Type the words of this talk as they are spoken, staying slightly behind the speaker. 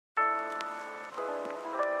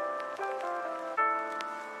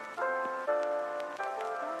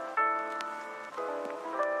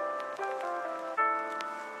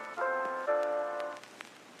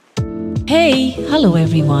Hey, hello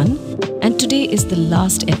everyone, and today is the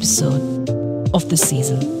last episode of the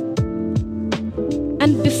season.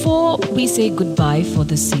 And before we say goodbye for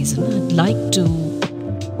this season, I'd like to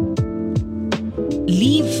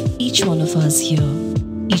leave each one of us here,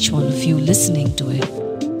 each one of you listening to it,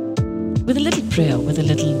 with a little prayer, with a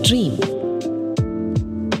little dream.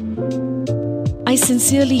 I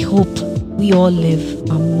sincerely hope we all live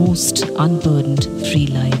our most unburdened, free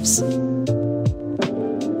lives.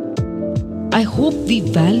 I hope we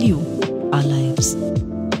value our lives.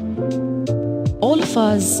 All of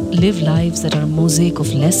us live lives that are a mosaic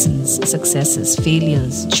of lessons, successes,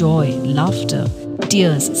 failures, joy, laughter,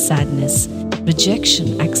 tears, sadness,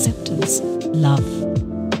 rejection, acceptance, love.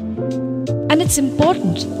 And it's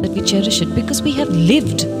important that we cherish it because we have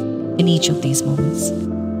lived in each of these moments.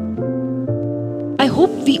 I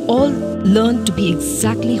hope we all learn to be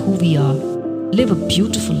exactly who we are, live a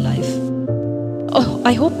beautiful life.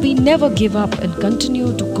 I hope we never give up and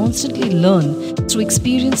continue to constantly learn through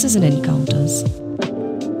experiences and encounters.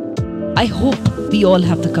 I hope we all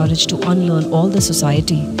have the courage to unlearn all the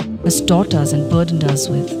society has taught us and burdened us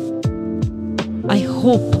with. I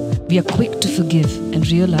hope we are quick to forgive and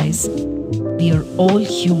realize we are all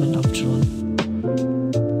human after all.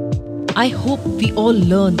 I hope we all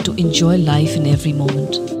learn to enjoy life in every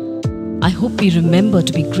moment. I hope we remember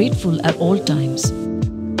to be grateful at all times.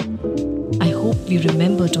 I hope we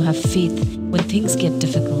remember to have faith when things get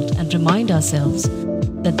difficult and remind ourselves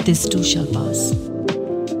that this too shall pass.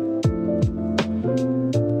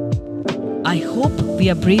 I hope we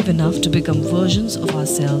are brave enough to become versions of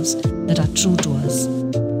ourselves that are true to us.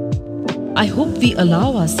 I hope we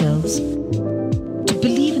allow ourselves to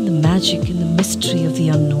believe in the magic and the mystery of the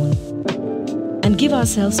unknown and give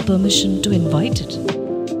ourselves permission to invite it.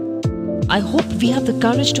 I hope we have the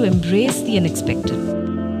courage to embrace the unexpected.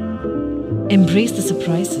 Embrace the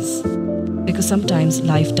surprises, because sometimes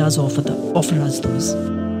life does offer us those.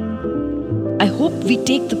 I hope we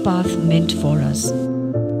take the path meant for us.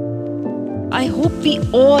 I hope we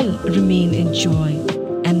all remain in joy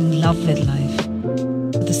and in love with life,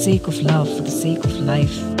 for the sake of love, for the sake of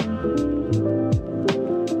life.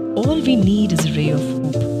 All we need is a ray of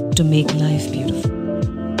hope to make life beautiful.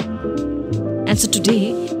 And so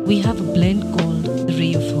today we have a blend called the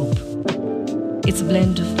Ray of Hope. It's a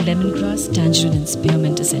blend of lemongrass, tangerine and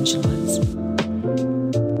spearmint essential oils.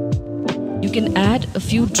 You can add a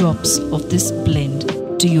few drops of this blend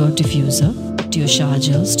to your diffuser, to your shower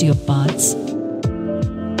gels, to your baths,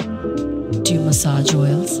 to your massage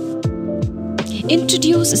oils.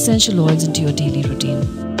 Introduce essential oils into your daily routine.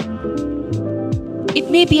 It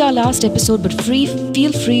may be our last episode, but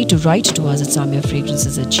feel free to write to us at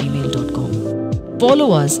samiafragrances@gmail.com.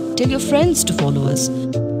 Follow us, tell your friends to follow us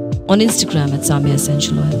on Instagram at Samia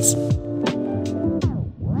Essential Oils.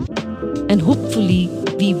 And hopefully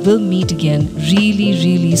we will meet again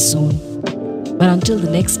really soon. But until the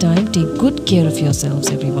next time, take good care of yourselves,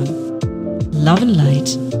 everyone. Love and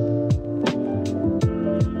light.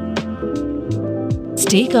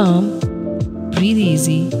 Stay calm, breathe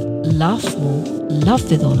easy, laugh more, love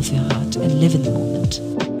with all of your heart, and live in the moment.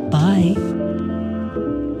 Bye.